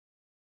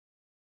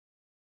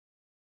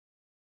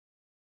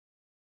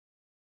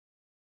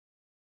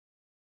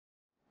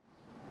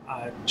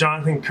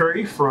Jonathan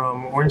Curry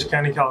from Orange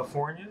County,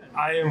 California.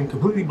 I am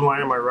completely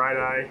blind in my right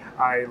eye.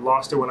 I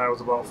lost it when I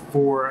was about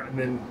 4, and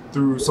then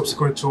through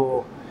subsequent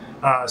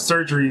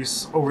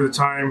surgeries over the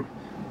time,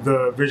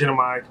 the vision of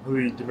my eye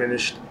completely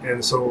diminished.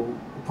 And so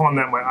upon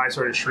that, my eye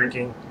started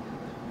shrinking,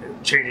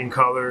 changing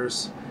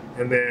colors,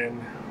 and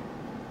then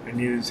I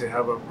needed to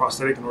have a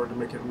prosthetic in order to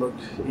make it look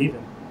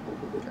even.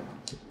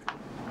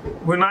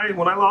 When I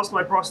lost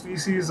my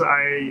prostheses,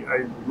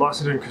 I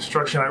lost it in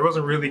construction. I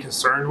wasn't really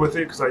concerned with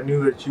it because I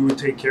knew that you would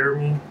take care of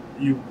me.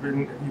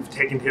 You've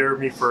taken care of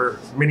me for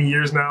many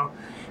years now,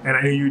 and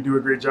I knew you would do a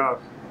great job.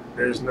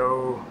 There's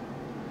no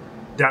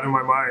doubt in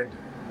my mind.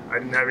 I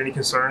didn't have any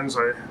concerns.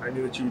 I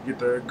knew that you would get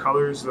the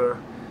colors, the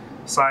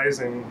size,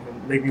 and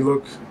make me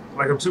look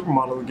like I'm a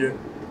supermodel again.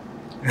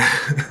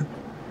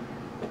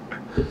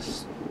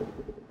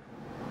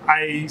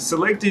 I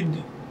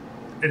selected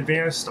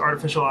advanced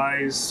artificial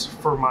eyes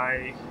for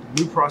my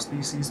new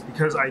prostheses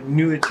because I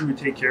knew that you would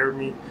take care of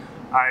me.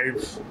 I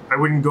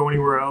wouldn't go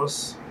anywhere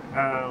else.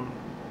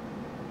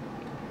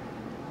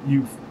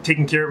 You've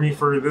taken care of me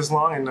for this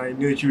long, and I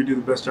knew that you would do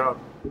the best job.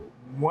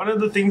 One of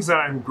the things that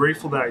I'm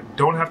grateful that I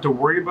don't have to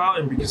worry about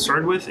and be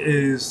concerned with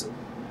is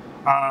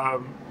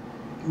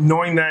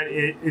knowing that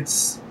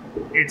it's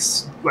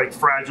like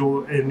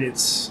fragile, and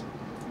it's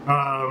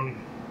that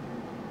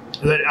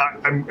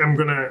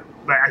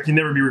I can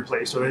never be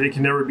replaced, or that it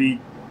can never be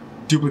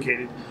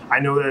duplicated. I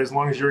know that as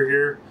long as you're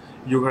here,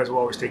 you guys will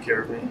always take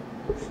care of me.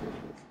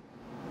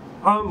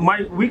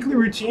 My weekly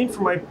routine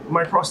for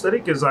my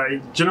prosthetic is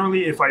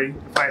generally, if I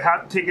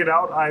have to take it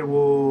out, I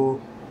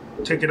will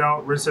take it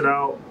out, rinse it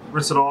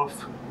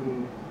off,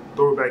 and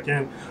throw it back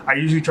in. I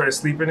usually try to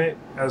sleep in it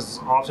as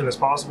often as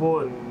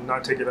possible and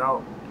not take it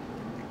out.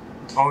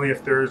 Only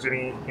if there's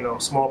any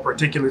small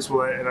particulates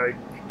and I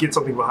get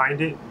something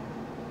behind it.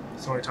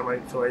 It's the only time I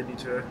feel I need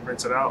to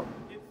rinse it out.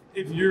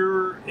 If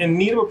you're in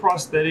need of a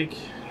prosthetic,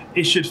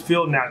 it should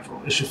feel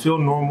natural. It should feel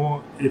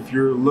normal. If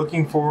you're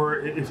looking to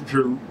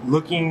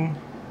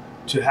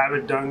have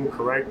it done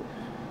correct,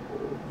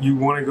 you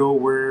want to go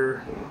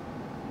where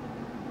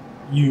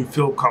you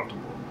feel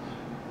comfortable.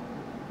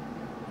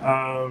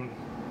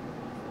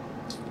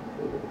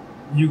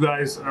 You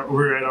guys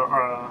over at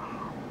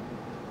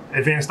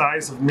Advanced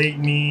Eyes have made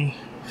me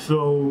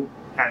feel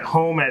at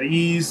home, at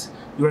ease.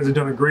 You guys have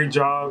done a great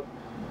job.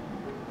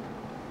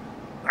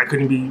 I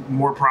couldn't be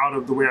more proud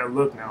of the way I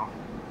look now,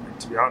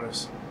 to be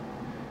honest.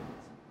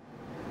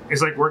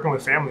 It's like working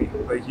with family.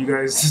 Like you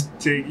guys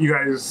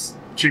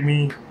treat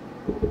me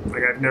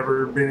like I've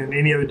never been in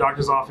any other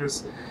doctor's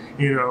office,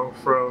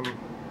 from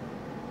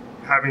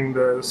having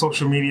the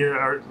social media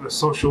or the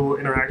social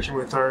interaction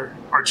with our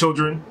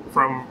children,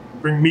 from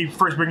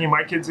first bringing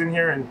my kids in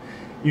here, and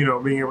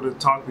being able to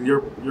talk with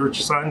your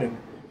son. And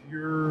if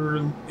you're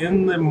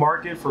in the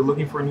market for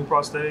looking for a new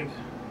prosthetic,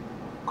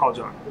 call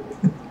John.